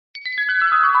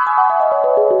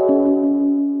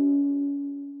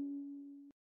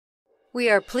We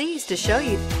are pleased to show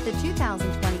you the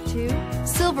 2022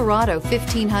 Silverado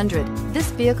 1500.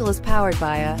 This vehicle is powered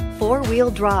by a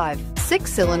four-wheel drive,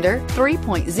 six-cylinder,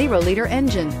 3.0-liter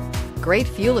engine. Great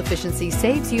fuel efficiency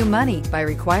saves you money by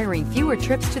requiring fewer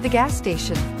trips to the gas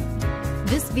station.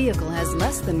 This vehicle has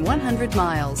less than 100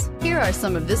 miles. Here are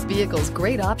some of this vehicle's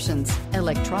great options: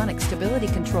 electronic stability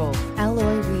control,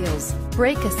 alloy wheels,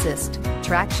 brake assist,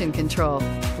 traction control,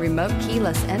 remote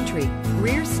keyless entry,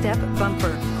 rear step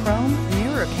bumper, chrome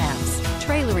mirror caps,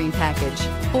 trailering package,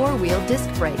 four-wheel disc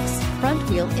brakes, front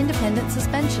wheel independent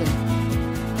suspension.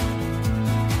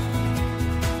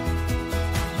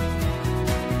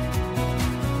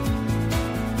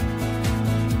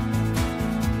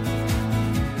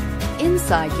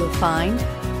 Inside you'll find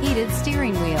heated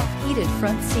steering wheel, heated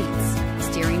front seats,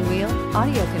 steering wheel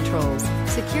audio controls,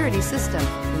 security system,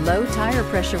 low tire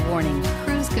pressure warning,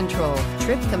 cruise control,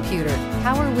 trip computer,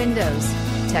 power windows,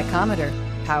 tachometer,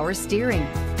 power steering,